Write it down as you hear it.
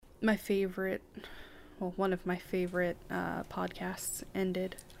my favorite, well, one of my favorite podcasts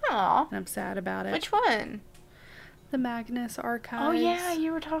ended. Aw. And I'm sad about it. Which one? The Magnus Archives. Oh, yeah,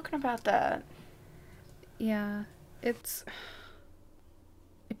 you were talking about that. Yeah, it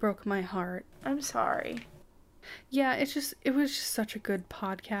broke my heart. I'm sorry. Yeah, it was just such a good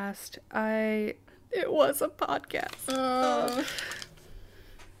podcast. It was a podcast.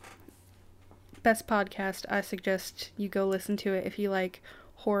 Best podcast. I suggest you go listen to it if you like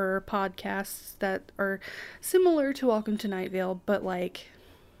horror podcasts that are similar to Welcome to Night Vale, but like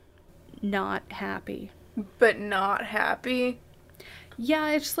not happy. But not happy? Yeah,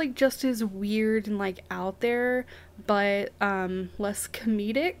 it's like just as weird and like out there, but less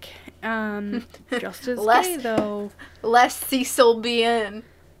comedic. Just as gay though. Less Cecil Bien.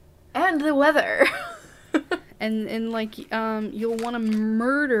 And the weather. And like you'll want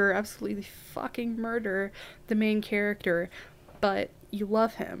to absolutely fucking murder the main character, but you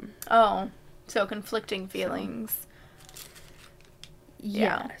love him. Oh, so conflicting feelings.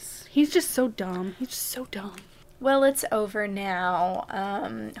 Yes. He's just so dumb. Well, it's over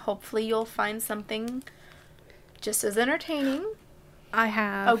now. Hopefully you'll find something just as entertaining. I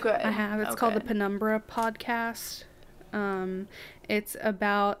have. Oh, good. I have. It's called the Penumbra Podcast. It's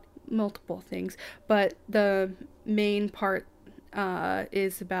about multiple things, but the main part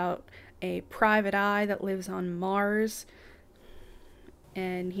is about a private eye that lives on Mars,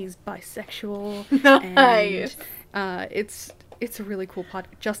 and he's bisexual. Nice. And it's a really cool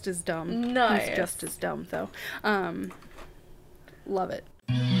podcast. Just as dumb. Nice. He's just as dumb though. Love it.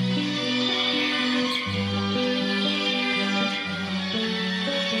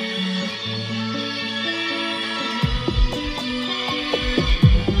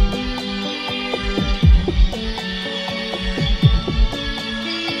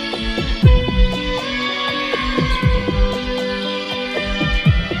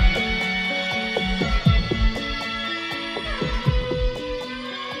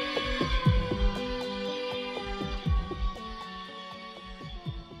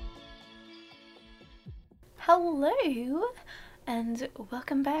 Hello, and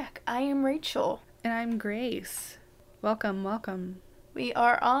welcome back. I am Rachel. And I'm Grace. Welcome. We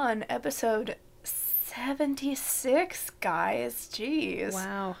are on episode 76, guys. Jeez.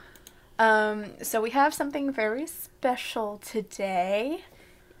 Wow. So we have something very special today.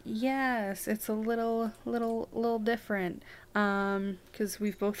 Yes, it's a little different. Because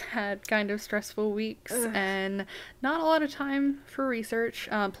we've both had kind of stressful weeks and not a lot of time for research.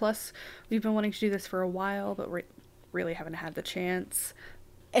 Plus, we've been wanting to do this for a while, but we really haven't had the chance.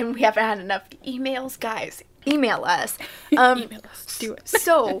 And we haven't had enough emails. Guys, email us. Email us. Do it.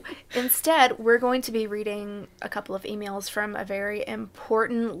 So, instead, we're going to be reading a couple of emails from a very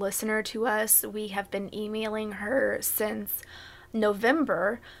important listener to us. We have been emailing her since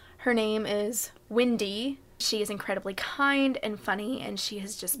November. Her name is Wendy. She is incredibly kind and funny, and she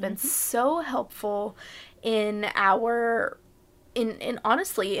has just been so helpful in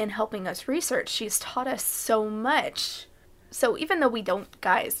honestly, in helping us research. She's taught us so much. So even though we don't,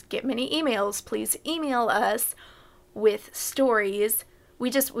 guys, get many emails, please email us with stories.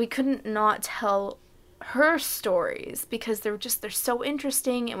 We couldn't not tell her stories because they're so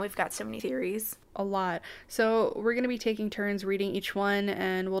interesting, and we've got so many theories. A lot. So we're going to be taking turns reading each one,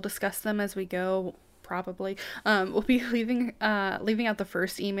 and we'll discuss them as we go. Probably. We'll be leaving out the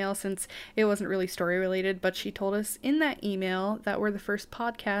first email since it wasn't really story related, but she told us in that email that we're the first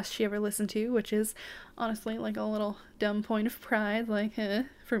podcast she ever listened to, which is honestly like a little dumb point of pride, like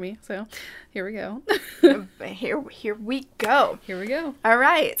for me. So here we go. Here we go. Here we go. All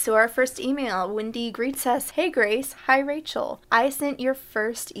right. So our first email, Wendy greets us. Hey Grace. Hi Rachel. I sent your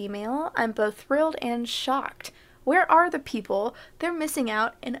first email. I'm both thrilled and shocked. Where are the people? They're missing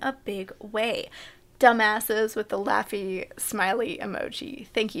out in a big way. Dumbasses with the laughy smiley emoji.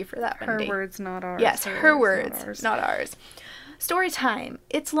 Thank you for that, Wendy. Her words, not ours. Yes, her words, not ours. Story time.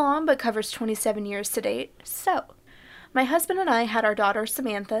 It's long, but covers 27 years to date. So, my husband and I had our daughter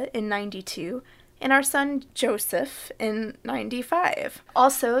Samantha in 92 and our son Joseph in 95.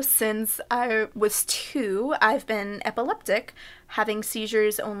 Also, since I was 2, I've been epileptic, having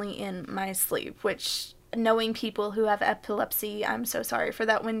seizures only in my sleep, which, knowing people who have epilepsy, I'm so sorry for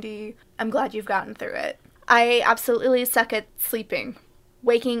that, Wendy. I'm glad you've gotten through it. I absolutely suck at sleeping.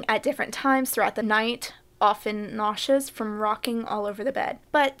 Waking at different times throughout the night, often nauseous from rocking all over the bed.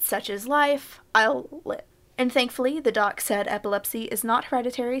 But such is life, I'll live. And thankfully, the doc said epilepsy is not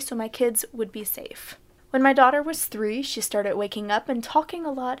hereditary, so my kids would be safe. When my daughter was 3, she started waking up and talking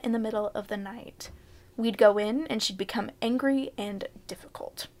a lot in the middle of the night. We'd go in, and she'd become angry and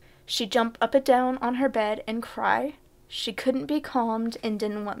difficult. She'd jump up and down on her bed and cry. She couldn't be calmed and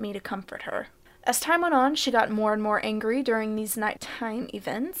didn't want me to comfort her. As time went on, she got more and more angry during these nighttime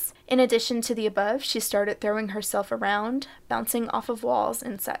events. In addition to the above, she started throwing herself around, bouncing off of walls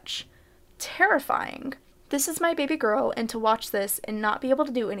and such. Terrifying. This is my baby girl, and to watch this and not be able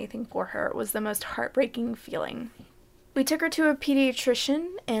to do anything for her was the most heartbreaking feeling. We took her to a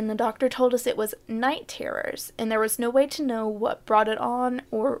pediatrician, and the doctor told us it was night terrors, and there was no way to know what brought it on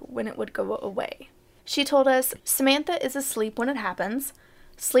or when it would go away. She told us, Samantha is asleep when it happens,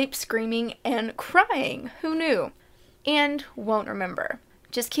 sleep screaming and crying, who knew, and won't remember.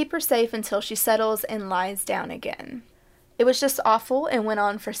 Just keep her safe until she settles and lies down again. It was just awful and went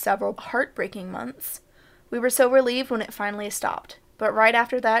on for several heartbreaking months. We were so relieved when it finally stopped, but right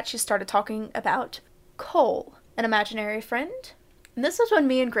after that she started talking about Cole, an imaginary friend. And this was when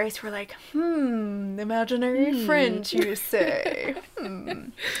me and Grace were like, imaginary friend, you say.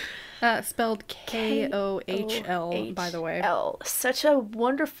 Spelled Kohl, by the way. Such a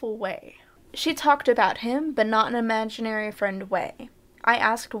wonderful way. She talked about him, but not in an imaginary friend way. I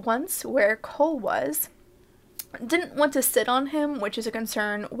asked once where Cole was. Didn't want to sit on him, which is a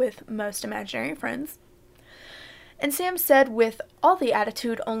concern with most imaginary friends. And Sam said with all the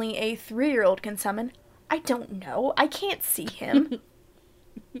attitude only a 3-year-old can summon, I don't know, I can't see him.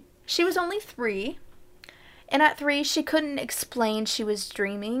 She was only 3. And at 3, she couldn't explain she was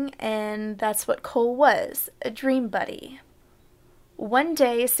dreaming, and that's what Cole was, a dream buddy. One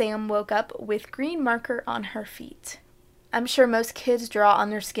day, Sam woke up with green marker on her feet. I'm sure most kids draw on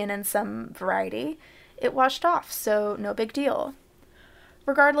their skin in some variety. It washed off, so no big deal.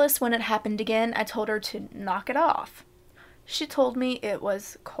 Regardless, when it happened again, I told her to knock it off. She told me it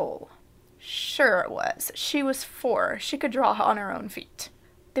was Cole. Sure it was. She was 4. She could draw on her own feet.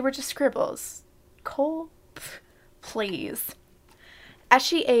 They were just scribbles. Cole? Please. As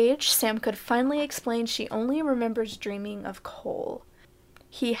she aged, Sam could finally explain she only remembers dreaming of Cole.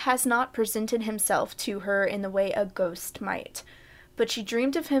 He has not presented himself to her in the way a ghost might, but she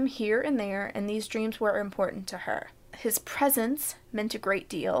dreamed of him here and there, and these dreams were important to her. His presence meant a great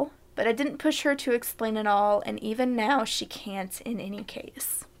deal, but I didn't push her to explain it all, and even now she can't in any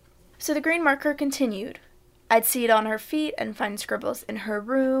case. So the green marker continued. I'd see it on her feet and find scribbles in her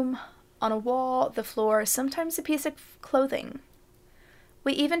room, on a wall, the floor, sometimes a piece of clothing.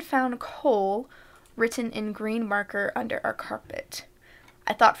 We even found Cole written in green marker under our carpet.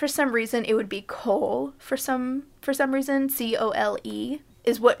 I thought for some reason it would be Cole. For some reason, C-O-L-E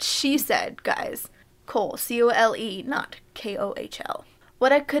is what she said, guys. Cole, C-O-L-E, not K-O-H-L.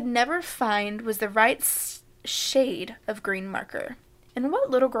 What I could never find was the right shade of green marker. And what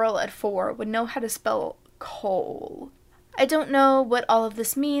little girl at 4 would know how to spell Cole? I don't know what all of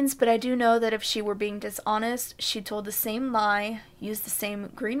this means, but I do know that if she were being dishonest, she told the same lie, used the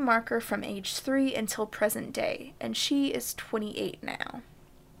same green marker from age 3 until present day, and she is 28 now.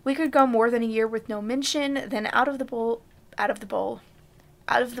 We could go more than a year with no mention, then out of the blue,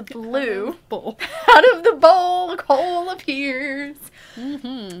 Cole appears.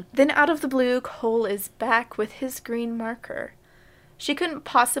 Then out of the blue, Cole is back with his green marker. She couldn't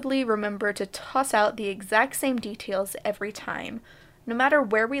possibly remember to toss out the exact same details every time. No matter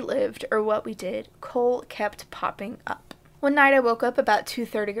where we lived or what we did, Cole kept popping up. One night I woke up about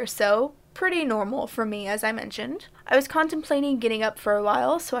 2:30 or so. Pretty normal for me, as I mentioned. I was contemplating getting up for a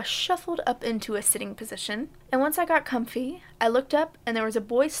while, so I shuffled up into a sitting position. And once I got comfy, I looked up and there was a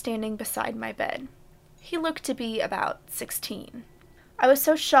boy standing beside my bed. He looked to be about 16. I was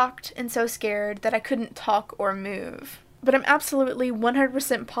so shocked and so scared that I couldn't talk or move. But I'm absolutely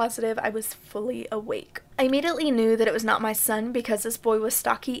 100% positive I was fully awake. I immediately knew that it was not my son because this boy was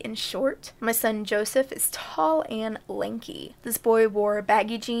stocky and short. My son Joseph is tall and lanky. This boy wore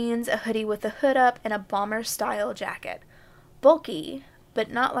baggy jeans, a hoodie with a hood up, and a bomber-style jacket. Bulky, but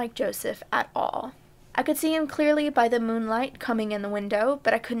not like Joseph at all. I could see him clearly by the moonlight coming in the window,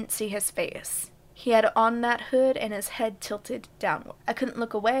 but I couldn't see his face. He had on that hood and his head tilted downward. I couldn't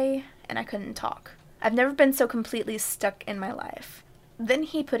look away, and I couldn't talk. I've never been so completely stuck in my life. Then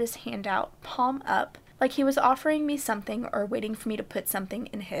he put his hand out, palm up, like he was offering me something or waiting for me to put something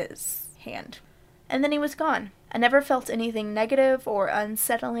in his hand. And then he was gone. I never felt anything negative or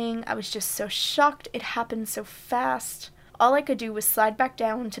unsettling. I was just so shocked it happened so fast. All I could do was slide back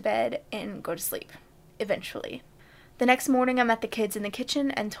down to bed and go to sleep, eventually. The next morning I met the kids in the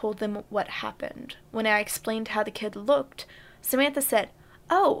kitchen and told them what happened. When I explained how the kid looked, Samantha said,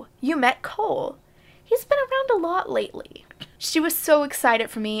 "Oh, you met Cole. He's been around a lot lately." She was so excited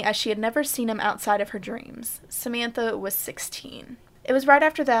for me as she had never seen him outside of her dreams. Samantha was 16. It was right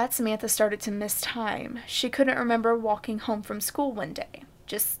after that Samantha started to miss time. She couldn't remember walking home from school one day.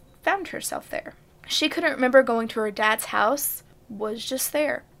 Just found herself there. She couldn't remember going to her dad's house, was just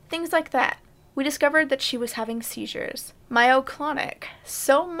there. Things like that. We discovered that she was having seizures. Myoclonic.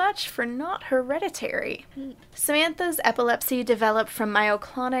 So much for not hereditary. Samantha's epilepsy developed from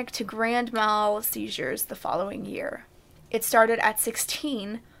myoclonic to grand mal seizures the following year. It started at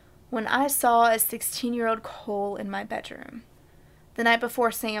 16 when I saw a 16-year-old Cole in my bedroom. The night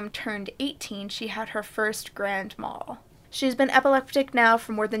before Sam turned 18, she had her first grand mal. She's been epileptic now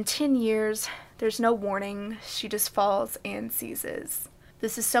for more than 10 years. There's no warning. She just falls and seizes.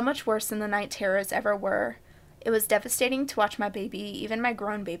 This is so much worse than the night terrors ever were. It was devastating to watch my baby, even my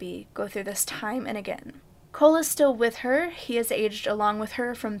grown baby, go through this time and again. Cole is still with her. He has aged along with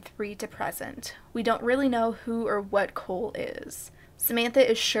her from 3 to present. We don't really know who or what Cole is. Samantha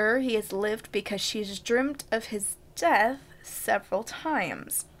is sure he has lived because she's dreamt of his death several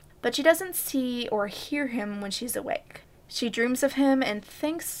times. But she doesn't see or hear him when she's awake. She dreams of him and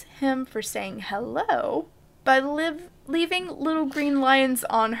thanks him for saying hello by leaving little green lines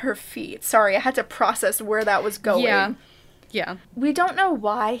on her feet. Sorry, I had to process where that was going. Yeah. We don't know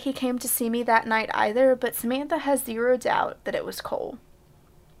why he came to see me that night either, but Samantha has zero doubt that it was Cole.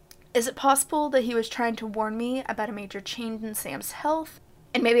 Is it possible that he was trying to warn me about a major change in Sam's health?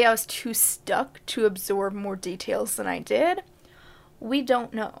 And maybe I was too stuck to absorb more details than I did? We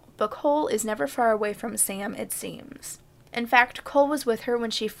don't know, but Cole is never far away from Sam, it seems. In fact, Cole was with her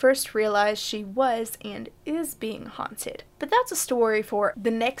when she first realized she was and is being haunted. But that's a story for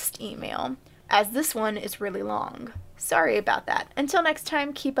the next email, as this one is really long. Sorry about that. Until next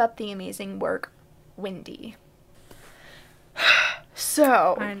time, keep up the amazing work, Wendy.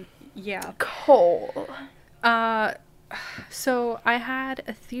 Cole. So I had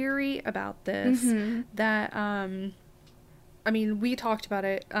a theory about this that, we talked about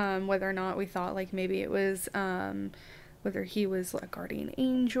it, whether or not we thought, like, maybe it was, whether he was a guardian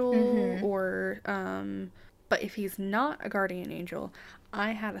angel or, but if he's not a guardian angel,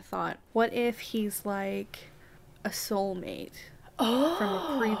 I had a thought, what if he's, like, a soulmate from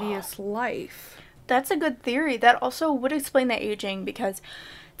a previous life? That's a good theory. That also would explain the aging, because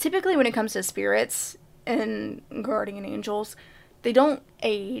typically when it comes to spirits and guardian angels, they don't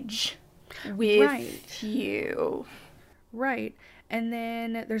age with you. Right. And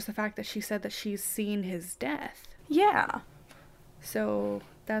then there's the fact that she said that she's seen his death. Yeah. So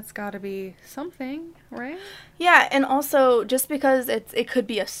that's got to be something, right? Yeah, and also just because it could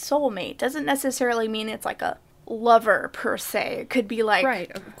be a soulmate doesn't necessarily mean it's like a lover per se. It could be like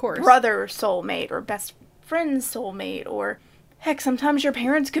right, of course, brother soulmate or best friend soulmate, or heck, sometimes your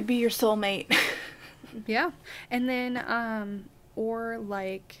parents could be your soulmate. Yeah. And then or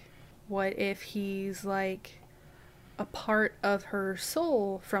like, what if he's like a part of her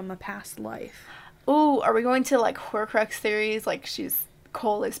soul from a past life? Ooh, are we going to like Horcrux theories? Like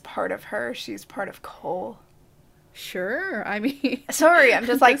Cole is part of her, she's part of Cole. Sure. I mean, sorry, I'm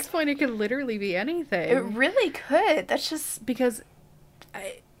just at like, this point it could literally be anything. It really could. That's just because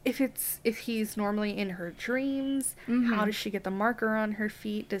if he's normally in her dreams, how does she get the marker on her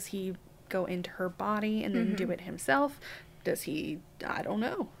feet? Does he go into her body and then do it himself? Does he? I don't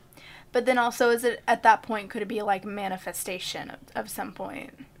know. But then also, is it at that point, could it be like manifestation of some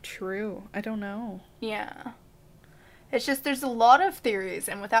point? True. I don't know. Yeah. It's just, there's a lot of theories,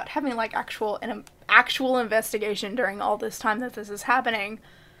 and without having like actual investigation during all this time that this is happening.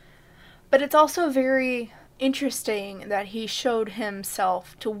 But it's also very interesting that he showed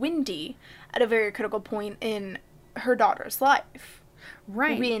himself to Wendy at a very critical point in her daughter's life.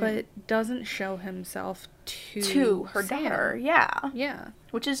 Right, but doesn't show himself to her Sam. daughter. Yeah. Yeah.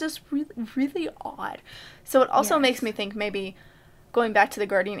 Which is just really, really odd. So it also makes me think, maybe going back to the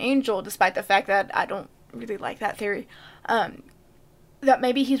guardian angel, despite the fact that I don't really like that theory, that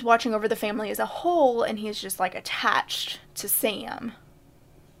maybe he's watching over the family as a whole and he's just like attached to Sam.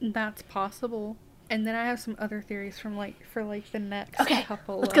 That's possible. And then I have some other theories for the next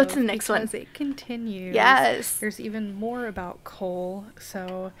couple. Let's go to the next one. Because it continues. Yes. There's even more about Cole.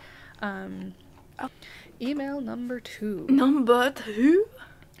 So, email number 2. Number 2?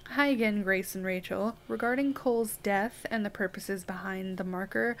 Hi again, Grace and Rachel. Regarding Cole's death and the purposes behind the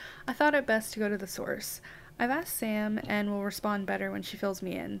marker, I thought it best to go to the source. I've asked Sam and will respond better when she fills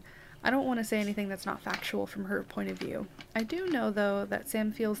me in. I don't want to say anything that's not factual from her point of view. I do know, though, that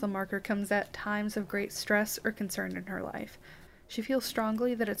Sam feels the marker comes at times of great stress or concern in her life. She feels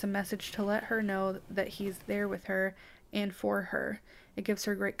strongly that it's a message to let her know that he's there with her and for her. It gives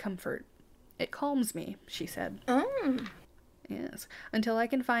her great comfort. It calms me, she said. Yes. Until I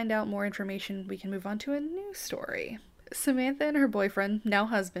can find out more information, we can move on to a new story. Samantha and her boyfriend, now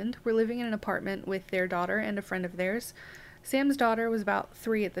husband, were living in an apartment with their daughter and a friend of theirs. Sam's daughter was about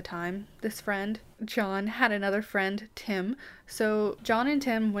 3 at the time. This friend, John, had another friend, Tim. So John and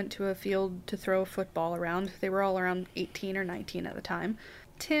Tim went to a field to throw a football around. They were all around 18 or 19 at the time.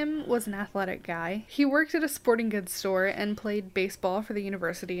 Tim was an athletic guy. He worked at a sporting goods store and played baseball for the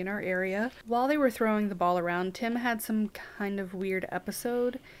university in our area. While they were throwing the ball around, Tim had some kind of weird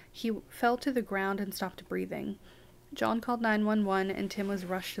episode. He fell to the ground and stopped breathing. John called 911 and Tim was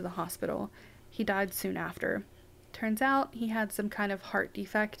rushed to the hospital. He died soon after. Turns out he had some kind of heart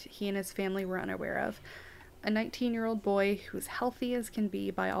defect he and his family were unaware of. A 19-year-old boy who was healthy as can be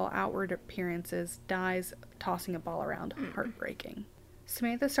by all outward appearances dies tossing a ball around. Heartbreaking.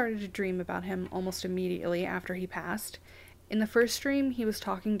 Samantha started to dream about him almost immediately after he passed. In the first dream, he was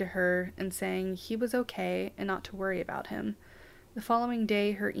talking to her and saying he was okay and not to worry about him. The following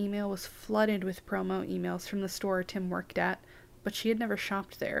day, her email was flooded with promo emails from the store Tim worked at, but she had never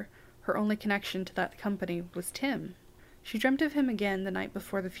shopped there. Her only connection to that company was Tim. She dreamt of him again the night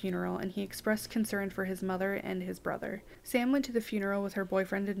before the funeral, and he expressed concern for his mother and his brother. Sam went to the funeral with her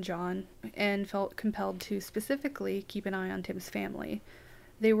boyfriend and John, and felt compelled to specifically keep an eye on Tim's family.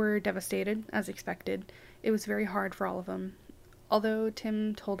 They were devastated, as expected. It was very hard for all of them. Although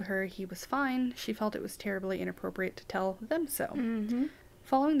Tim told her he was fine, she felt it was terribly inappropriate to tell them so.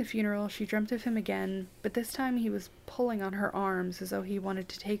 Following the funeral, she dreamt of him again, but this time he was pulling on her arms as though he wanted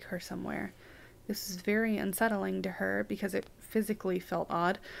to take her somewhere. This was very unsettling to her because it physically felt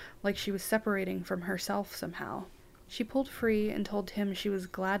odd, like she was separating from herself somehow. She pulled free and told him she was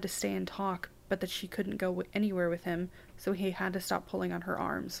glad to stay and talk, but that she couldn't go anywhere with him, so he had to stop pulling on her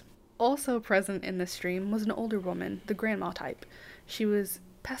arms. Also present in this dream was an older woman, the grandma type. She was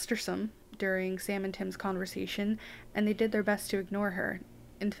pestersome during Sam and Tim's conversation, and they did their best to ignore her.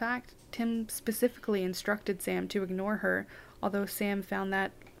 In fact, Tim specifically instructed Sam to ignore her, although Sam found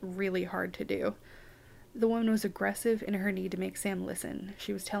that really hard to do. The woman was aggressive in her need to make Sam listen.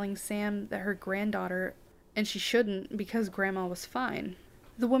 She was telling Sam that her granddaughter, and she shouldn't because Grandma was fine.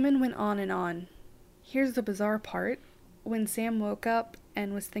 The woman went on and on. Here's the bizarre part. When Sam woke up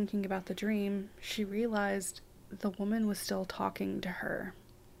and was thinking about the dream, she realized the woman was still talking to her.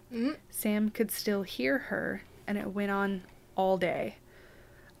 Sam could still hear her, and it went on all day.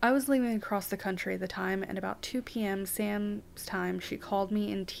 I was leaving across the country at the time, and about 2 p.m. Sam's time, she called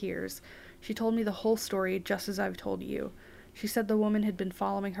me in tears. She told me the whole story just as I've told you. She said the woman had been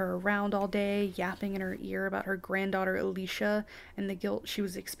following her around all day, yapping in her ear about her granddaughter Alicia and the guilt she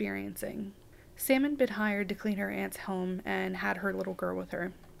was experiencing. Sam had been hired to clean her aunt's home and had her little girl with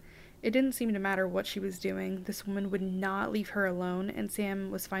her. It didn't seem to matter what she was doing. This woman would not leave her alone, and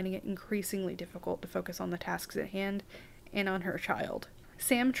Sam was finding it increasingly difficult to focus on the tasks at hand and on her child.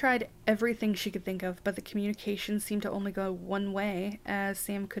 Sam tried everything she could think of, but the communication seemed to only go one way, as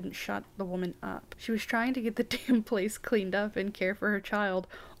Sam couldn't shut the woman up. She was trying to get the damn place cleaned up and care for her child,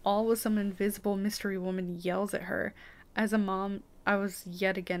 all while some invisible mystery woman yells at her. As a mom, I was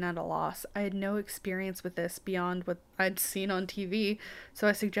yet again at a loss. I had no experience with this beyond what I'd seen on TV, so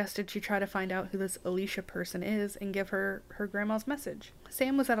I suggested she try to find out who this Alicia person is and give her her grandma's message.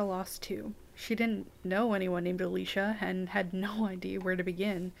 Sam was at a loss too. She didn't know anyone named Alicia and had no idea where to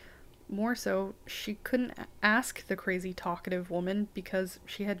begin. More so, she couldn't ask the crazy talkative woman because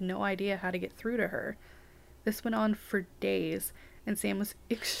she had no idea how to get through to her. This went on for days, and Sam was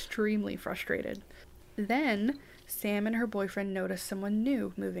extremely frustrated. Then, Sam and her boyfriend noticed someone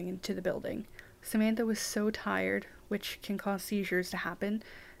new moving into the building. Samantha was so tired, which can cause seizures to happen,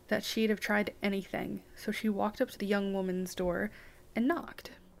 that she'd have tried anything, so she walked up to the young woman's door and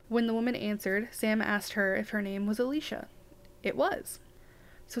knocked. When the woman answered, Sam asked her if her name was Alicia. It was.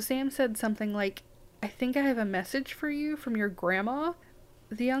 So Sam said something like, "I think I have a message for you from your grandma."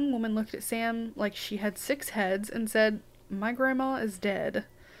 The young woman looked at Sam like she had 6 heads and said, "My grandma is dead."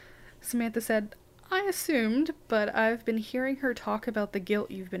 Samantha said, "I assumed, but I've been hearing her talk about the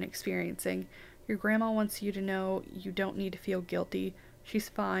guilt you've been experiencing. Your grandma wants you to know you don't need to feel guilty. She's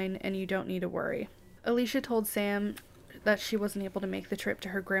fine, and you don't need to worry." Alicia told Sam that she wasn't able to make the trip to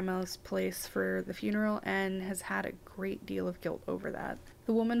her grandma's place for the funeral and has had a great deal of guilt over that.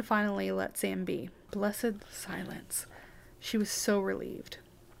 The woman finally let Sam be. Blessed silence. She was so relieved.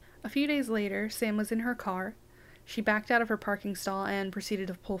 A few days later, Sam was in her car. She backed out of her parking stall and proceeded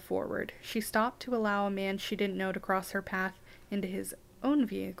to pull forward. She stopped to allow a man she didn't know to cross her path into his own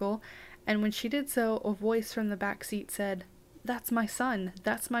vehicle, and when she did so, a voice from the back seat said, "That's my son!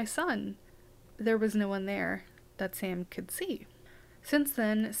 That's my son!" There was no one there that Sam could see. Since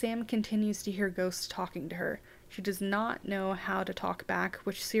then, Sam continues to hear ghosts talking to her. She does not know how to talk back,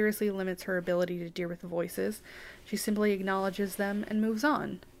 which seriously limits her ability to deal with the voices. She simply acknowledges them and moves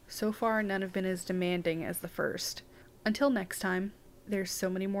on. So far, none have been as demanding as the first. until next time, there's so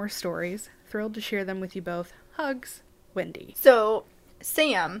many more stories. Thrilled to share them with you both. Hugs, Wendy. So,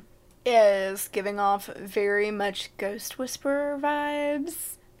 Sam is giving off very much Ghost Whisperer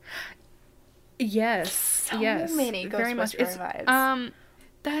vibes. Yes. So yes. many Ghost very much. Whisperer vibes.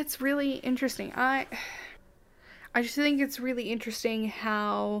 That's really interesting. I just think it's really interesting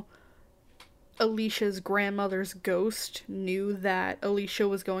how Alicia's grandmother's ghost knew that Alicia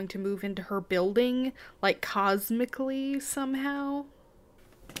was going to move into her building, like, cosmically somehow.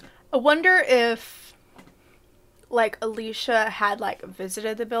 I wonder if, like, Alicia had, like,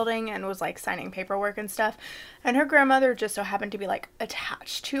 visited the building and was, like, signing paperwork and stuff, and her grandmother just so happened to be, like,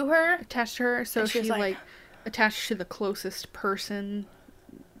 attached to her. So she, like, attached to the closest person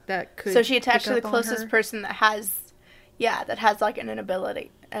that could. So she attached to the closest person that has, like, an inability.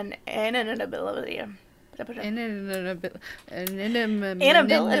 An inability. Inability.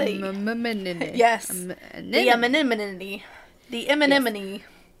 Yes. The anonymity. The anonymity.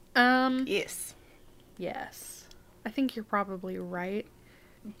 Yes. Yes. I think you're probably right.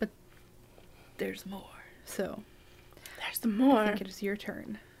 But there's more. So. There's more. I think it is your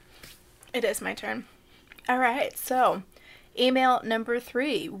turn. It is my turn. Alright, so. Email number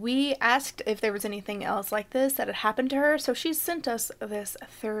 3. We asked if there was anything else like this that had happened to her, so she sent us this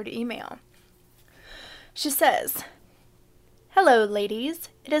 3rd email. She says, "Hello, ladies.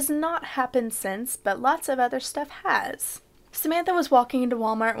 It has not happened since, but lots of other stuff has. Samantha was walking into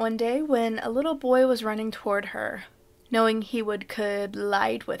Walmart one day when a little boy was running toward her. Knowing he would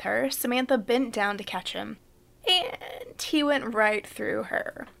collide with her, Samantha bent down to catch him, and he went right through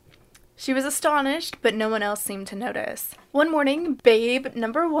her. She was astonished, but no one else seemed to notice. One morning, babe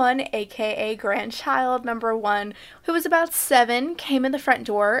number 1, aka grandchild number 1, who was about 7, came in the front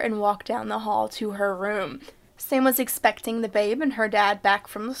door and walked down the hall to her room. Sam was expecting the babe and her dad back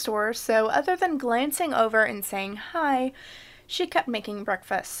from the store, so other than glancing over and saying hi, she kept making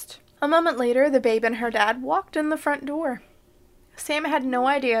breakfast. A moment later, the babe and her dad walked in the front door. Sam had no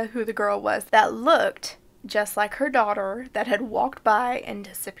idea who the girl was that looked just like her daughter that had walked by and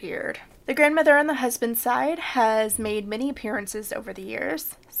disappeared. The grandmother on the husband's side has made many appearances over the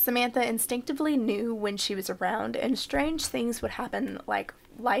years. Samantha instinctively knew when she was around, and strange things would happen, like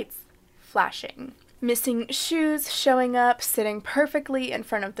lights flashing, missing shoes showing up, sitting perfectly in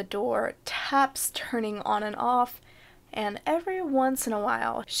front of the door, taps turning on and off, and every once in a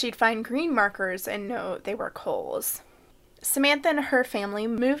while she'd find green markers and know they were Cole's. Samantha and her family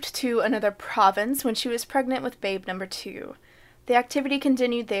moved to another province when she was pregnant with babe number 2. The activity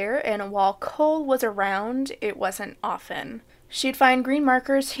continued there, and while Cole was around, it wasn't often. She'd find green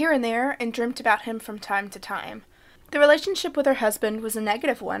markers here and there and dreamt about him from time to time. The relationship with her husband was a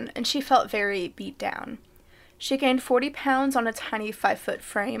negative one, and she felt very beat down. She gained 40 pounds on a tiny 5-foot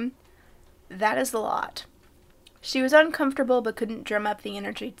frame. That is a lot. She was uncomfortable but couldn't drum up the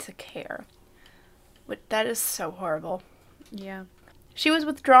energy to care. That is so horrible. Yeah. She was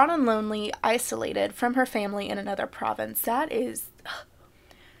withdrawn and lonely, isolated from her family in another province. That is...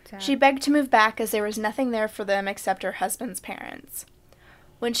 Sad. She begged to move back as there was nothing there for them except her husband's parents.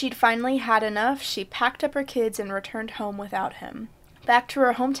 When she'd finally had enough, she packed up her kids and returned home without him. Back to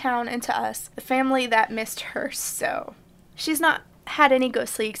her hometown and to us, the family that missed her so. She's not had any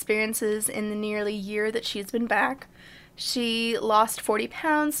ghostly experiences in the nearly year that she's been back. She lost 40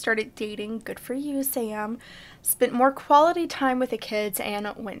 pounds, started dating, good for you, Sam, spent more quality time with the kids, and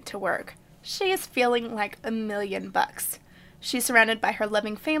went to work. She is feeling like $1 million. She's surrounded by her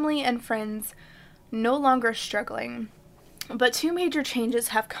loving family and friends, no longer struggling. But 2 major changes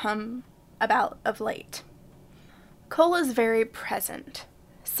have come about of late. Cole is very present.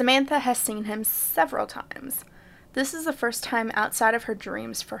 Samantha has seen him several times. This is the first time outside of her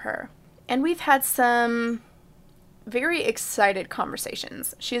dreams for her. And we've had some very excited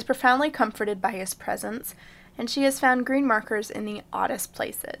conversations. She is profoundly comforted by his presence, and she has found green markers in the oddest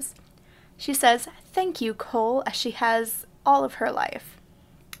places. She says, "Thank you, Cole," as she has all of her life.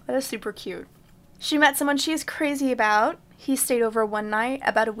 That is super cute. She met someone she is crazy about. He stayed over one night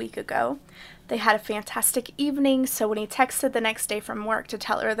about a week ago. They had a fantastic evening, so when he texted the next day from work to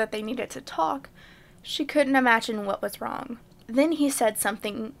tell her that they needed to talk, she couldn't imagine what was wrong. Then he said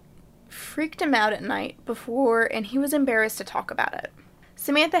something freaked him out at night before, and he was embarrassed to talk about it.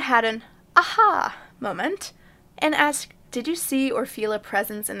 Samantha had an aha moment and asked, "Did you see or feel a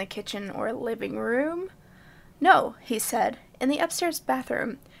presence in the kitchen or living room?" "No," he said, "in the upstairs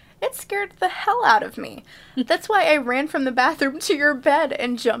bathroom. It scared the hell out of me. That's why I ran from the bathroom to your bed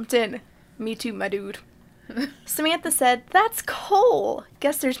and jumped in." "Me too, my dude." Samantha said, "That's Cole.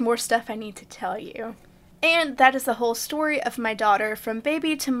 Guess there's more stuff I need to tell you." And that is the whole story of my daughter, from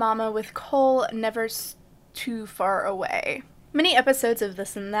baby to mama, with Cole never too far away. Many episodes of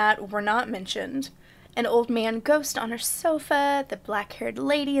This and That were not mentioned. An old man ghost on her sofa, the black-haired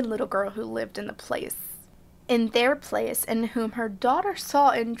lady and little girl who lived in their place, and whom her daughter saw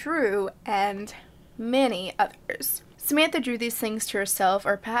and drew, and many others. Samantha drew these things to herself,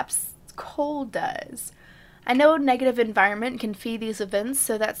 or perhaps Cole does. I know negative environment can feed these events,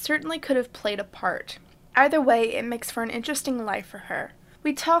 so that certainly could have played a part. Either way, it makes for an interesting life for her.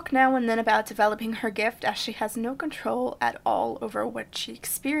 We talk now and then about developing her gift, as she has no control at all over what she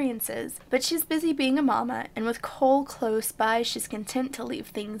experiences, but she's busy being a mama, and with Cole close by, she's content to leave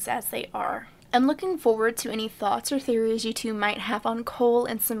things as they are. I'm looking forward to any thoughts or theories you two might have on Cole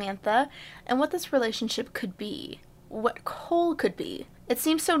and Samantha, and what this relationship could be. What Cole could be. It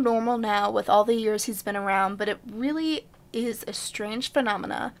seems so normal now with all the years he's been around, but it really is a strange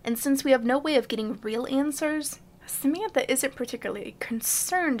phenomena, and since we have no way of getting real answers, Samantha isn't particularly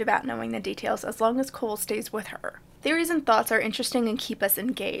concerned about knowing the details as long as Cole stays with her. Theories and thoughts are interesting and keep us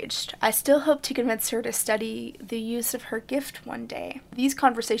engaged. I still hope to convince her to study the use of her gift one day. These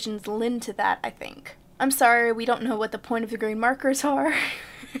conversations lend to that, I think. I'm sorry, we don't know what the point of the green markers are.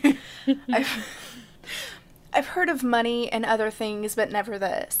 I've heard of money and other things, but never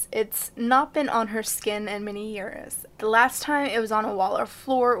this. It's not been on her skin in many years. The last time it was on a wall or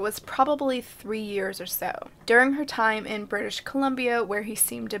floor was probably 3 years or so, during her time in British Columbia, where he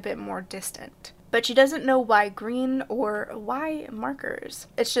seemed a bit more distant. But she doesn't know why green or why markers.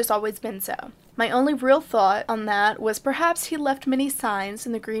 It's just always been so. My only real thought on that was perhaps he left many signs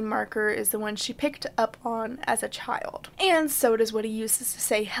and the green marker is the one she picked up on as a child. And so does what he uses to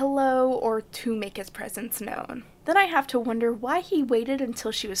say hello or to make his presence known. Then I have to wonder why he waited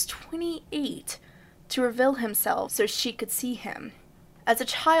until she was 28 to reveal himself so she could see him. As a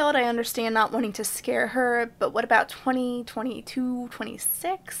child, I understand not wanting to scare her, but what about 20, 22,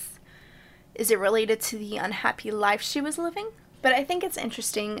 26? Is it related to the unhappy life she was living? But I think it's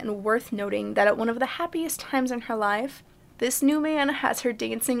interesting and worth noting that at one of the happiest times in her life, this new man has her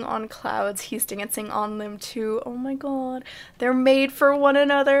dancing on clouds. He's dancing on them too. Oh my god. They're made for one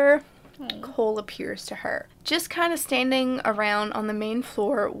another. Cole appears to her, just kind of standing around on the main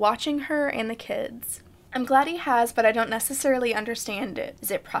floor, watching her and the kids. I'm glad he has, but I don't necessarily understand it. Is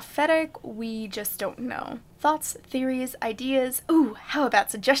it prophetic? We just don't know. Thoughts, theories, ideas? Ooh, how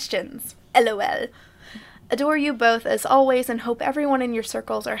about suggestions? LOL. Adore you both as always and hope everyone in your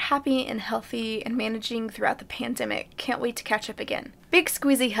circles are happy and healthy and managing throughout the pandemic. Can't wait to catch up again. Big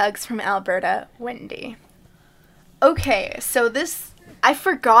squeezy hugs from Alberta, Wendy. Okay, so I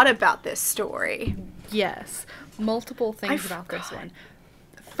forgot about this story. Yes, multiple things about this one.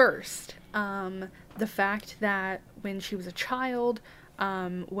 First, the fact that when she was a child,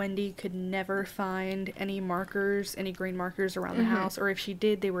 Wendy could never find any green markers around the house, or if she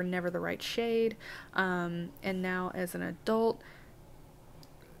did, they were never the right shade. And now as an adult,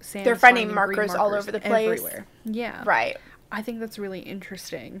 they're finding markers all over the place. Everywhere. Yeah. Right. I think that's really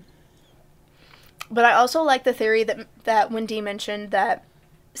interesting. But I also like the theory that Wendy mentioned that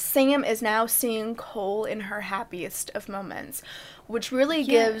Sam is now seeing Cole in her happiest of moments, which really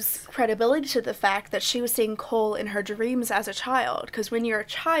gives credibility to the fact that she was seeing Cole in her dreams as a child. Because when you're a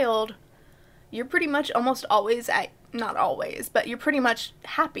child, you're pretty much almost always, not always, but you're pretty much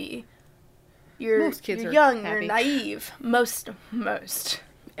happy. Most kids you're are young, happy. you're naive. Most.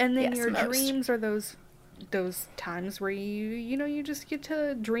 And then yes, your most. dreams are those times where you just get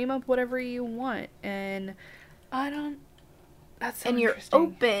to dream up whatever you want. And that's so and you're interesting.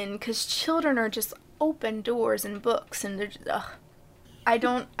 open, because children are just open doors and books, and they're just, I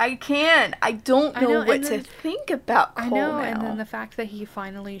don't know what to think about Cole now. And then the fact that he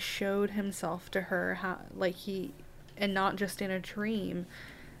finally showed himself to her, and not just in a dream.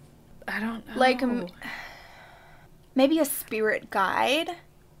 I don't know. Like, maybe a spirit guide.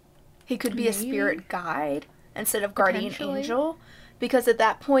 He could be a spirit guide instead of guardian angel. Because at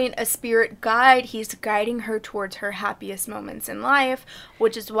that point, a spirit guide, he's guiding her towards her happiest moments in life,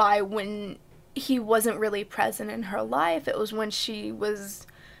 which is why when he wasn't really present in her life, it was when she was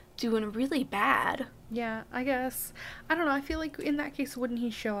doing really bad. Yeah, I guess. I don't know, I feel like in that case, wouldn't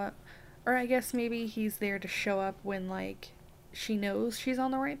he show up? Or I guess maybe he's there to show up when, like, she knows she's on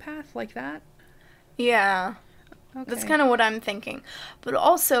the right path, like that? Yeah. Okay. That's kind of what I'm thinking. But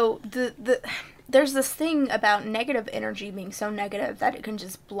also, there's this thing about negative energy being so negative that it can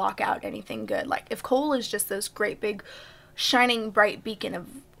just block out anything good. Like, if Cole is just this great big shining bright beacon of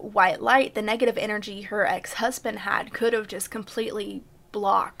white light, the negative energy her ex-husband had could have just completely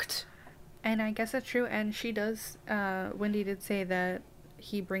blocked. And I guess that's true. And she does, Wendy did say that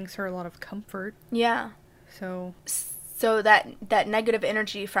he brings her a lot of comfort. Yeah. So So that negative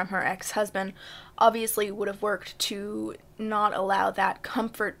energy from her ex-husband obviously would have worked to not allow that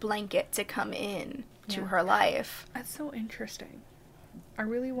comfort blanket to come in to her life. That's so interesting. I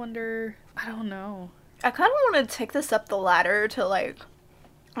really wonder, I don't know. I kind of want to take this up the ladder to, like,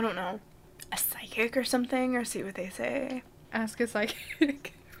 I don't know, a psychic or something, or see what they say. Ask a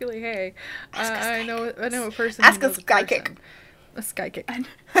psychic. Be like, hey, I know a person. Ask a psychic. A psychic.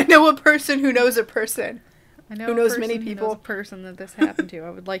 I know a person who knows a person. I know who knows many people. Who knows a person that this happened to. I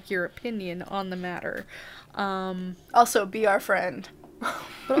would like your opinion on the matter. Also, be our friend.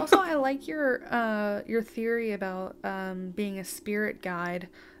 But also, I like your theory about being a spirit guide,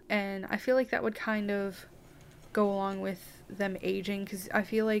 and I feel like that would kind of go along with them aging, because I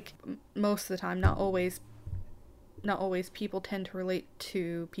feel like most of the time, not always, people tend to relate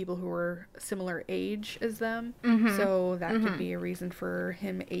to people who are similar age as them. Mm-hmm. So that could be a reason for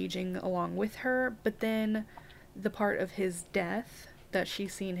him aging along with her. But then the part of his death, that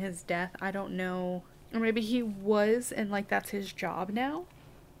she's seen his death, I don't know. Or maybe he was, and, like, that's his job now.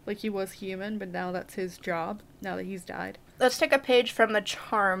 Like, he was human, but now that's his job, now that he's died. Let's take a page from the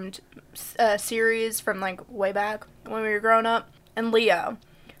Charmed series from, like, way back when we were growing up. And Leo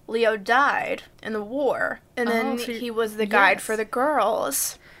died in the war, and then he was the guide for the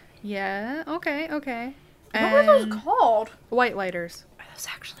girls. Yeah, okay. What were those called? White lighters. Are those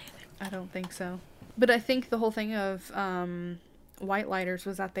actually a thing? I don't think so. But I think the whole thing of white lighters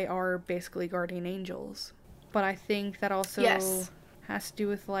was that they are basically guardian angels. But I think that also has to do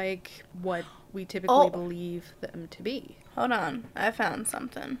with, like, what we typically believe them to be. Hold on, I found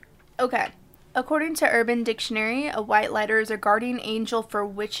something. Okay. According to Urban Dictionary, a white lighter is a guardian angel for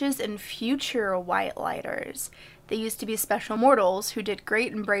witches and future white lighters. They used to be special mortals who did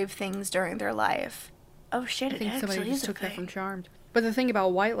great and brave things during their life. Oh shit, I think somebody just took that from Charmed. But the thing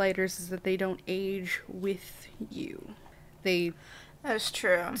about white lighters is that they don't age with you. That's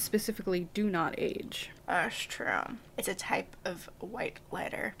true. Specifically do not age. That's true. It's a type of white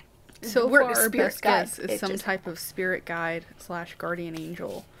lighter. So far, our best guess is some type of spirit guide / guardian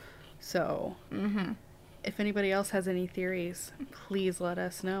angel. So, if anybody else has any theories, please let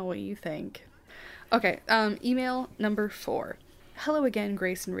us know what you think. Okay, email number 4. Hello again,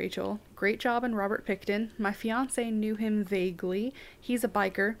 Grace and Rachel. Great job on Robert Pickton. My fiance knew him vaguely. He's a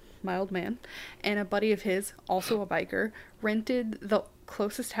biker, my old man, and a buddy of his, also a biker, rented the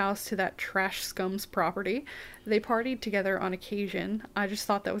closest house to that trash scum's property. They partied together on occasion. I just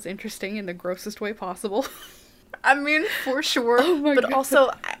thought that was interesting in the grossest way possible. I mean, for sure. But God. Also,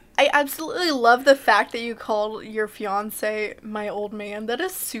 I absolutely love the fact that you called your fiance my old man. That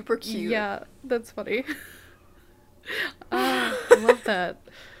is super cute. Yeah, that's funny. I love that.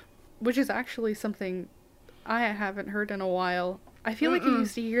 Which is actually something I haven't heard in a while. I feel like I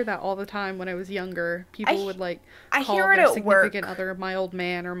used to hear that all the time when I was younger. People would, like, call their significant other my old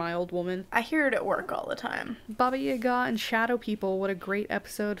man or my old woman. I hear it at work all the time. Baba Yaga and Shadow People, what a great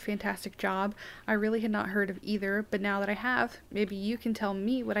episode. Fantastic job. I really had not heard of either, but now that I have, maybe you can tell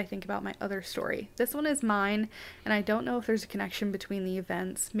me what I think about my other story. This one is mine, and I don't know if there's a connection between the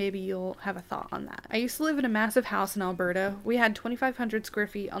events. Maybe you'll have a thought on that. I used to live in a massive house in Alberta. We had 2,500 square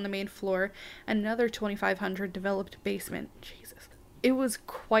feet on the main floor and another 2,500 developed basement. Jesus. It was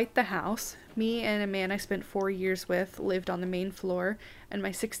quite the house. Me and a man I spent 4 years with lived on the main floor, and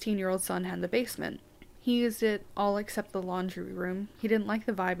my 16-year-old son had the basement. He used it all except the laundry room. He didn't like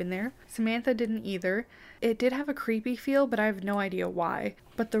the vibe in there. Samantha didn't either. It did have a creepy feel, but I have no idea why.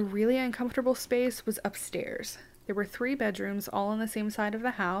 But the really uncomfortable space was upstairs. There were 3 bedrooms, all on the same side of the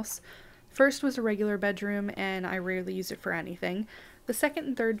house. First was a regular bedroom, and I rarely used it for anything. The second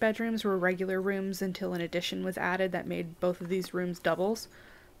and third bedrooms were regular rooms until an addition was added that made both of these rooms doubles.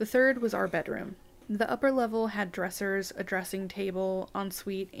 The third was our bedroom. The upper level had dressers, a dressing table,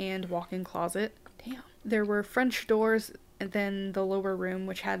 ensuite, and walk-in closet. Damn. There were French doors, and then the lower room,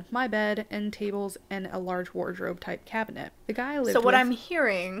 which had my bed and tables and a large wardrobe-type cabinet. The guy I lived with... So what I'm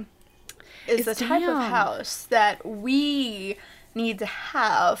hearing is the type of house that we need to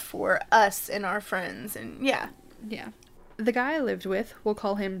have for us and our friends, and yeah. Yeah. The guy I lived with, we'll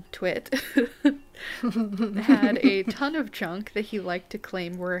call him Twit, had a ton of junk that he liked to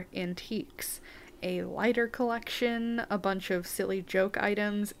claim were antiques. A lighter collection, a bunch of silly joke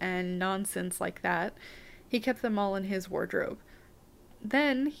items, and nonsense like that. He kept them all in his wardrobe.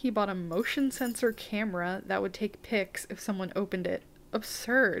 Then he bought a motion sensor camera that would take pics if someone opened it.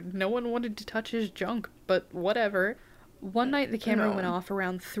 Absurd. No one wanted to touch his junk, but whatever. One night the camera went off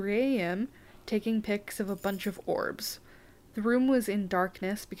around 3 a.m., taking pics of a bunch of orbs. The room was in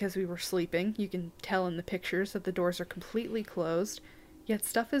darkness because we were sleeping. You can tell in the pictures that the doors are completely closed. Yet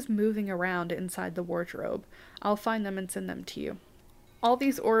stuff is moving around inside the wardrobe. I'll find them and send them to you. All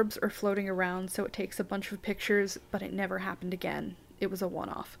these orbs are floating around, so it takes a bunch of pictures, but it never happened again. It was a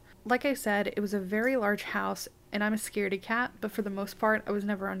one-off. Like I said, it was a very large house, and I'm a scaredy cat, but for the most part, I was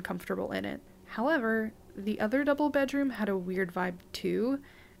never uncomfortable in it. However, the other double bedroom had a weird vibe too,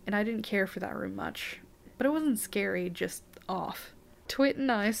 and I didn't care for that room much. But it wasn't scary, just off. Twit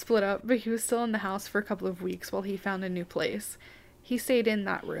and I split up, but he was still in the house for a couple of weeks while he found a new place. He stayed in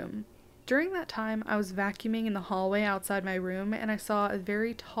that room. During that time, I was vacuuming in the hallway outside my room, and I saw a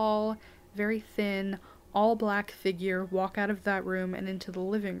very tall, very thin, all-black figure walk out of that room and into the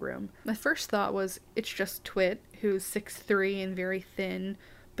living room. My first thought was, it's just Twit, who's 6'3" and very thin,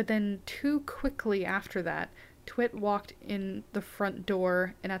 but then too quickly after that, Twit walked in the front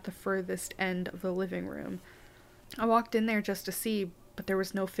door and at the furthest end of the living room. I walked in there just to see, but there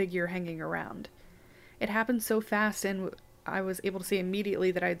was no figure hanging around. It happened so fast, and I was able to see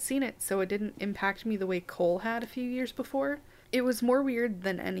immediately that I'd seen it, so it didn't impact me the way Cole had a few years before. It was more weird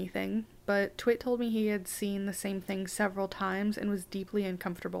than anything, but Twit told me he had seen the same thing several times and was deeply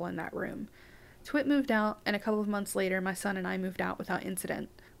uncomfortable in that room. Twit moved out, and a couple of months later, my son and I moved out without incident.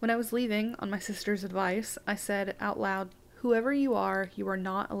 When I was leaving, on my sister's advice, I said out loud, "Whoever you are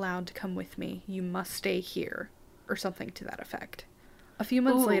not allowed to come with me. You must stay here," or something to that effect. A few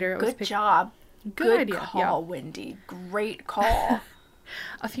months later, Good job. Good idea. call, Wendy. Great call.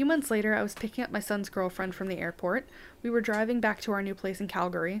 A few months later, I was picking up my son's girlfriend from the airport. We were driving back to our new place in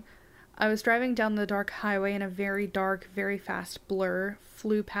Calgary. I was driving down the dark highway and a very dark, very fast blur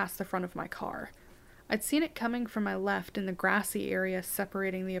flew past the front of my car. I'd seen it coming from my left in the grassy area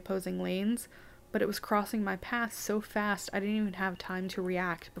separating the opposing lanes, but it was crossing my path so fast I didn't even have time to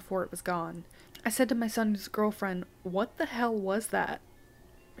react before it was gone. I said to my son's girlfriend, "What the hell was that?"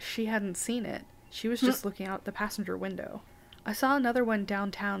 She hadn't seen it. She was just looking out the passenger window. I saw another one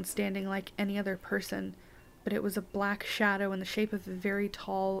downtown standing like any other person, but it was a black shadow in the shape of a very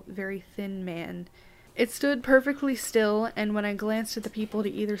tall, very thin man. It stood perfectly still, and when I glanced at the people to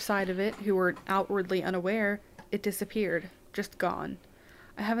either side of it, who were outwardly unaware, it disappeared. Just gone.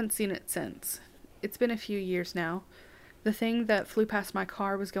 I haven't seen it since. It's been a few years now. The thing that flew past my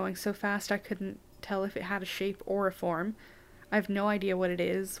car was going so fast I couldn't tell if it had a shape or a form. I have no idea what it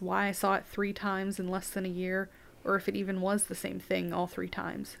is, why I saw it 3 times in less than a year, or if it even was the same thing all 3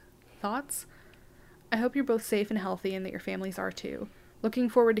 times. Thoughts? I hope you're both safe and healthy and that your families are too. Looking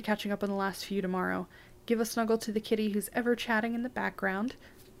forward to catching up on the last few tomorrow. Give a snuggle to the kitty who's ever chatting in the background.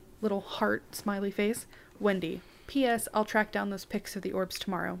 Little heart smiley face. Wendy. P.S. I'll track down those pics of the orbs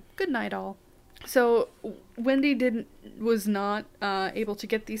tomorrow. Good night, all. So, Wendy was not able to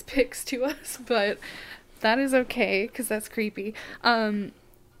get these pics to us, but that is okay, because that's creepy.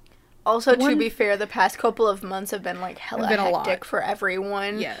 Also, to be fair, the past couple of months have been, like, hella hectic for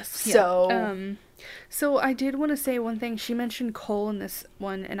everyone. Yes. So... Yeah. So I did want to say one thing. She mentioned Cole in this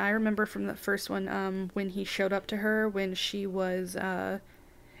one, and I remember from the first one, when he showed up to her when she was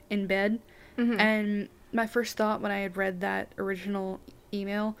in bed. Mm-hmm. And my first thought when I had read that original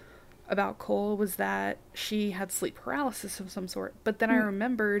email about Cole was that she had sleep paralysis of some sort. But then I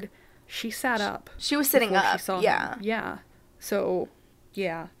remembered she sat up. She was sitting up. She saw yeah. him. Yeah. So,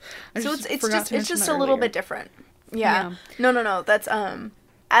 yeah. So it's just a little bit different. Yeah. No. That's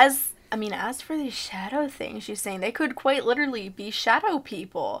as for these shadow things she's saying, they could quite literally be shadow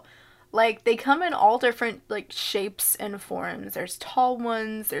people. Like, they come in all different, like, shapes and forms. There's tall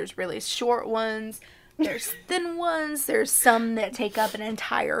ones, there's really short ones, there's thin ones, there's some that take up an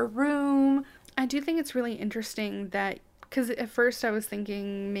entire room. I do think it's really interesting that, because at first I was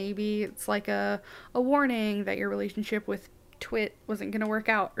thinking maybe it's like a warning that your relationship with Twit wasn't going to work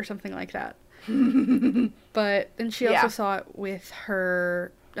out or something like that. But then she also saw it with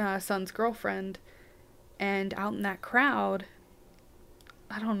her son's girlfriend, and out in that crowd,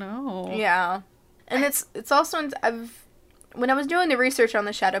 I don't know. Yeah. And it's also, when I was doing the research on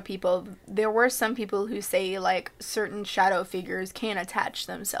the shadow people, there were some people who say, like, certain shadow figures can attach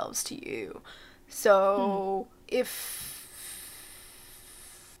themselves to you. So,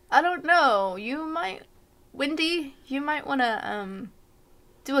 I don't know, Wendy, you might want to,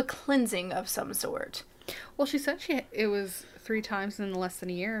 do a cleansing of some sort. Well, she said it was 3 times in less than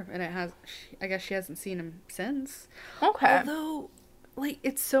a year, and I guess she hasn't seen him since. Okay. Although, like,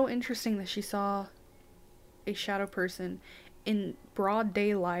 it's so interesting that she saw a shadow person in broad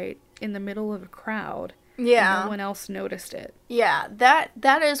daylight in the middle of a crowd. Yeah. And no one else noticed it. Yeah,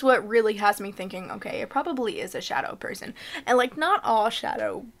 that is what really has me thinking, okay, it probably is a shadow person. And, like, not all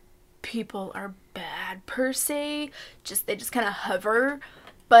shadow people are bad per se, they just kind of hover,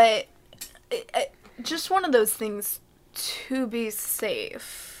 but just one of those things to be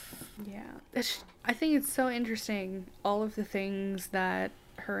safe. Yeah. I think it's so interesting, all of the things that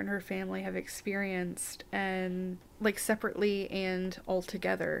her and her family have experienced, and like separately and all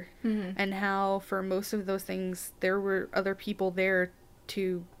together. Mm-hmm. And how for most of those things there were other people there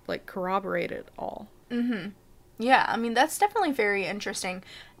to like corroborate it all. Mm-hmm. Yeah, I mean, that's definitely very interesting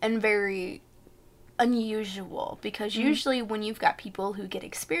and very unusual, because usually when you've got people who get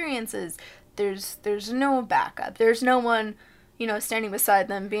experiences, there's no backup. There's no one, standing beside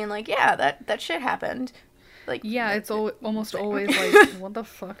them being like, yeah, that shit happened. Like, yeah, it's almost always like, what the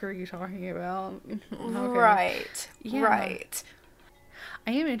fuck are you talking about? Okay. Right. Yeah. Right.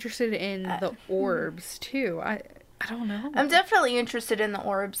 I am interested in the orbs too. I don't know. I'm definitely interested in the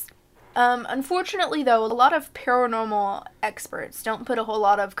orbs. Unfortunately, though, a lot of paranormal experts don't put a whole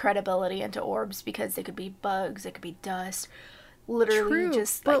lot of credibility into orbs, because they could be bugs, it could be dust, literally. True,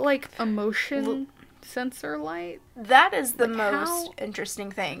 just but like emotion sensor light. That is the like most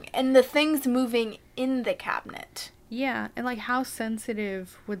interesting thing, and the things moving in the cabinet. Yeah, and like how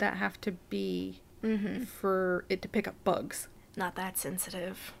sensitive would that have to be for it to pick up bugs? Not that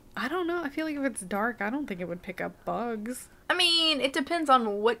sensitive. I don't know. I feel like if it's dark, I don't think it would pick up bugs. I mean, it depends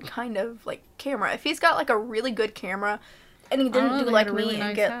on what kind of, like, camera. If he's got, like, a really good camera, and he didn't do like me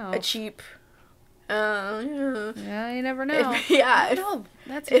and get a cheap... yeah, you never know.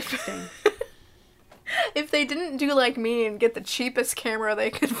 That's interesting. If they didn't do like me and get the cheapest camera they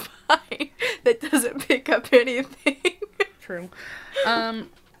could find that doesn't pick up anything. True.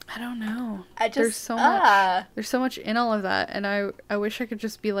 I don't know. There's so much in all of that, and I wish I could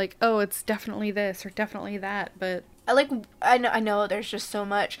just be like, oh, it's definitely this or definitely that, but I know there's just so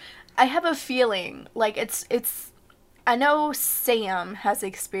much. I have a feeling like it's I know Sam has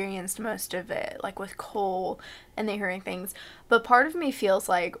experienced most of it, like with Cole and the hearing things, but part of me feels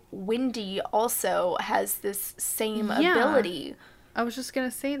like Wendy also has this same ability. I was just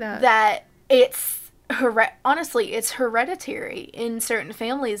gonna say that. That it's honestly, it's hereditary. In certain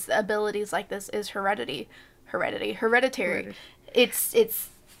families, abilities like this is hereditary.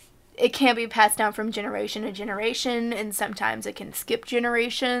 It can be passed down from generation to generation, and sometimes it can skip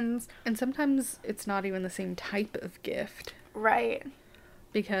generations. And sometimes it's not even the same type of gift. Right.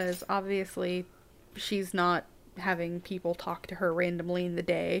 Because obviously she's not having people talk to her randomly in the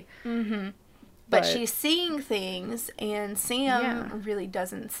day. Mm-hmm. But she's seeing things, and Sam really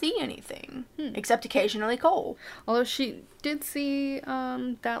doesn't see anything. Except occasionally Cole. Although she did see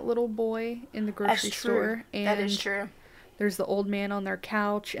that little boy in the grocery store. And that is true. There's the old man on their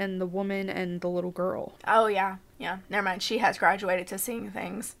couch, and the woman and the little girl. Oh, yeah. Yeah. Never mind. She has graduated to seeing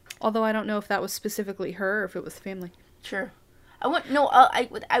things. Although I don't know if that was specifically her or if it was the family. Sure. I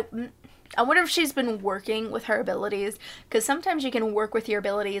wonder if she's been working with her abilities. Because sometimes you can work with your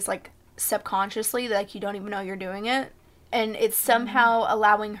abilities, like, subconsciously. Like, you don't even know you're doing it. And it's somehow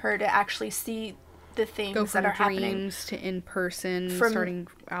allowing her to actually see the things that are happening. Go from dreams to in person, starting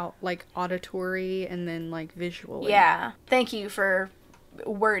out like auditory and then like visually. Yeah. Thank you for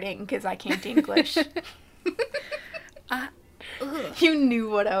wording, because I can't English. You knew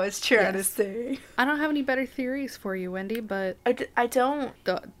what I was trying to say. I don't have any better theories for you, Wendy, but... I don't.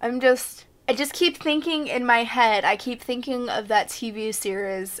 I just keep thinking in my head, I keep thinking of that TV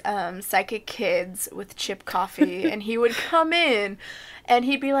series, Psychic Kids with Chip Coffey, and he would come in, and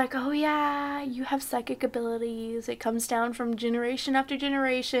he'd be like, oh yeah, you have psychic abilities, it comes down from generation after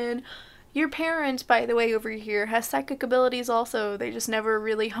generation. Your parent, by the way, over here, has psychic abilities also, they just never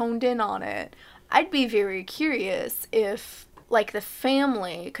really honed in on it. I'd be very curious if, like, the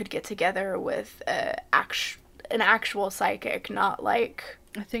family could get together with an actual psychic, not like...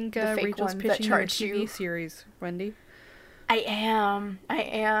 I think Rachel's pitching you a TV series, Wendy. I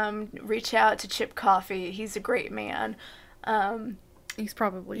am. Reach out to Chip Coffey. He's a great man. He's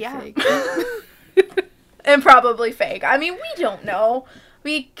probably fake. And probably fake. I mean, we don't know.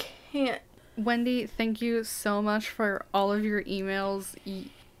 We can't. Wendy, thank you so much for all of your emails.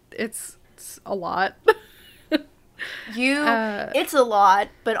 It's a lot. It's a lot,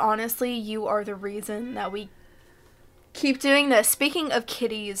 but honestly, you are the reason that we keep doing this. Speaking of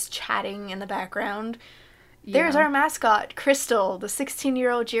kitties chatting in the background, there's our mascot, Crystal, the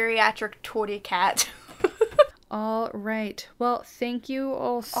 16-year-old geriatric tortie cat. All right. Well, thank you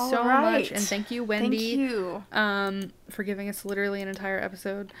all so much, and thank you, Wendy. Thank you. For giving us literally an entire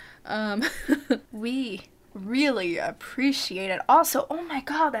episode. We really appreciate it. Also, oh my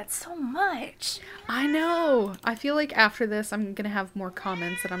god, that's so much. I know. I feel like after this I'm gonna have more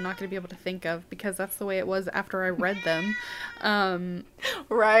comments that I'm not gonna be able to think of, because that's the way it was after I read them.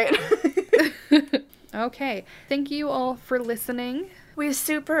 Right. Okay. Thank you all for listening. We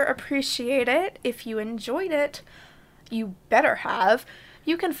super appreciate it. If you enjoyed it, you better have,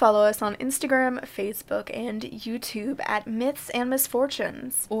 you can follow us on Instagram, Facebook, and YouTube at Myths and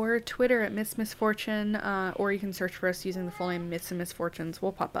Misfortunes. Or Twitter at Miss Misfortune, or you can search for us using the full name Myths and Misfortunes.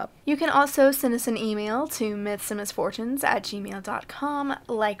 We'll pop up. You can also send us an email to mythsandmisfortunes@gmail.com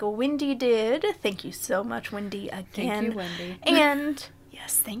like Wendy did. Thank you so much, Wendy, again. Thank you, Wendy. And...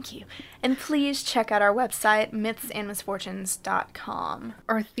 yes, thank you. And please check out our website, mythsandmisfortunes.com.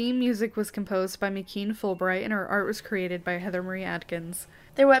 Our theme music was composed by McKean Fulbright, and our art was created by Heather Marie Adkins.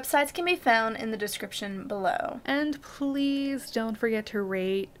 Their websites can be found in the description below. And please don't forget to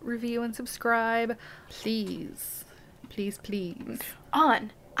rate, review, and subscribe. Please. Please, please.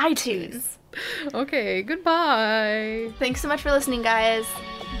 On iTunes. Okay, goodbye. Thanks so much for listening, guys.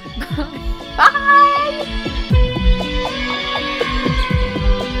 Bye!